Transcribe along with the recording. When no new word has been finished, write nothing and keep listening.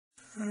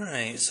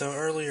Alright, so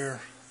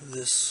earlier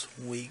this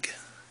week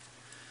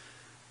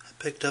I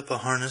picked up a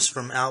harness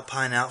from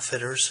Alpine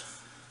Outfitters,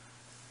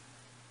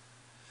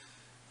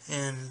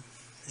 and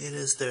it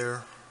is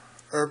their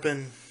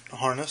urban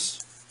harness.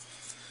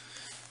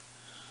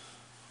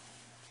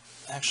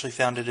 I actually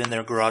found it in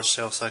their garage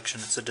sale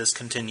section. It's a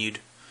discontinued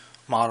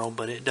model,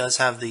 but it does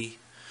have the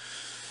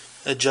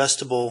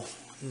adjustable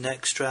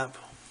neck strap.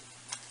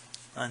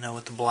 I know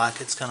with the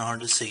black it's kind of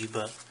hard to see,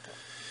 but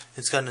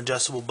it's got an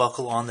adjustable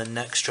buckle on the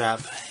neck strap,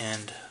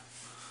 and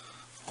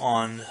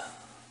on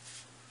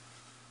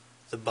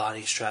the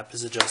body strap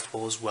is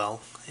adjustable as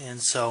well.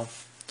 And so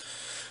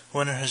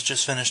Winter has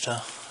just finished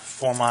a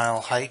 4-mile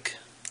hike,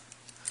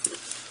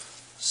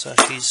 so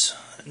she's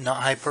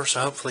not hyper, so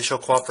hopefully she'll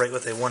cooperate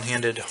with a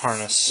one-handed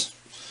harness.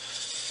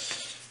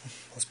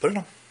 Let's put it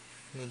on.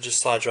 It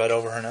just slides right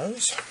over her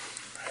nose,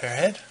 her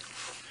head.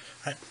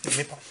 Alright, give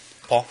me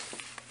Paul.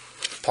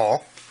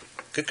 Paul.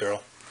 Good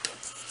girl.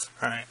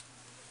 Alright.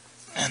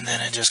 And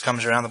then it just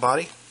comes around the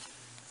body.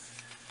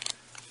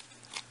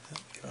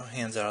 Get our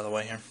hands out of the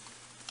way here.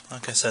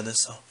 Like I said,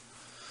 this is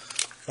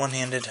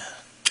one-handed.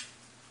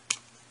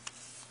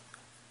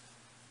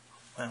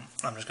 Well,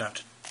 I'm just going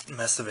to have to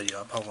mess the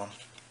video up. Hold on.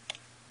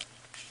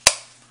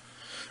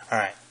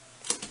 Alright.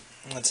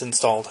 It's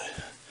installed.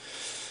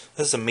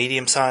 This is a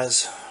medium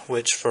size,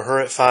 which for her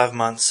at 5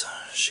 months,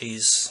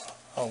 she's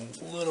a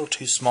little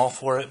too small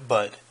for it,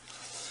 but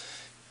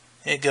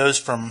it goes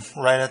from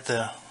right at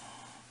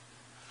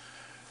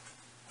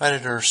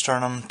her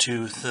sternum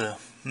to the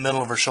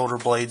middle of her shoulder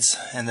blades,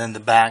 and then the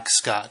back's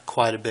got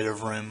quite a bit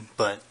of room,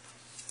 but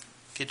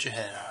get your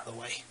head out of the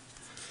way.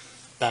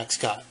 Back's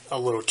got a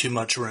little too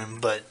much room,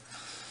 but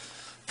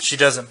she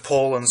doesn't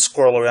pull and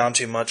squirrel around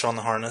too much on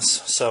the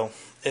harness, so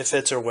it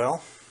fits her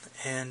well.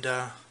 And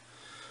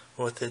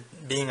with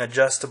it being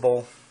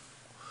adjustable,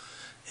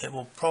 it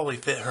will probably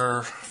fit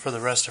her for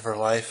the rest of her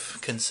life,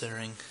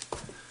 considering.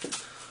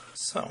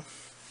 So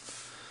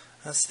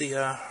that's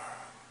the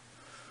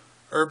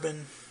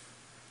urban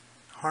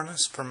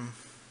harness from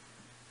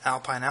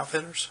Alpine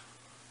Outfitters.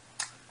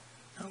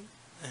 And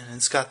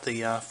it's got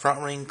the front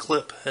ring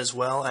clip as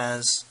well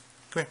as,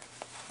 come here,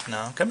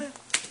 no, come here,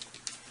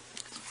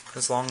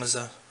 as long as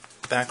a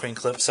back ring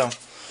clip. So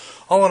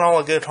all in all,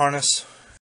 a good harness.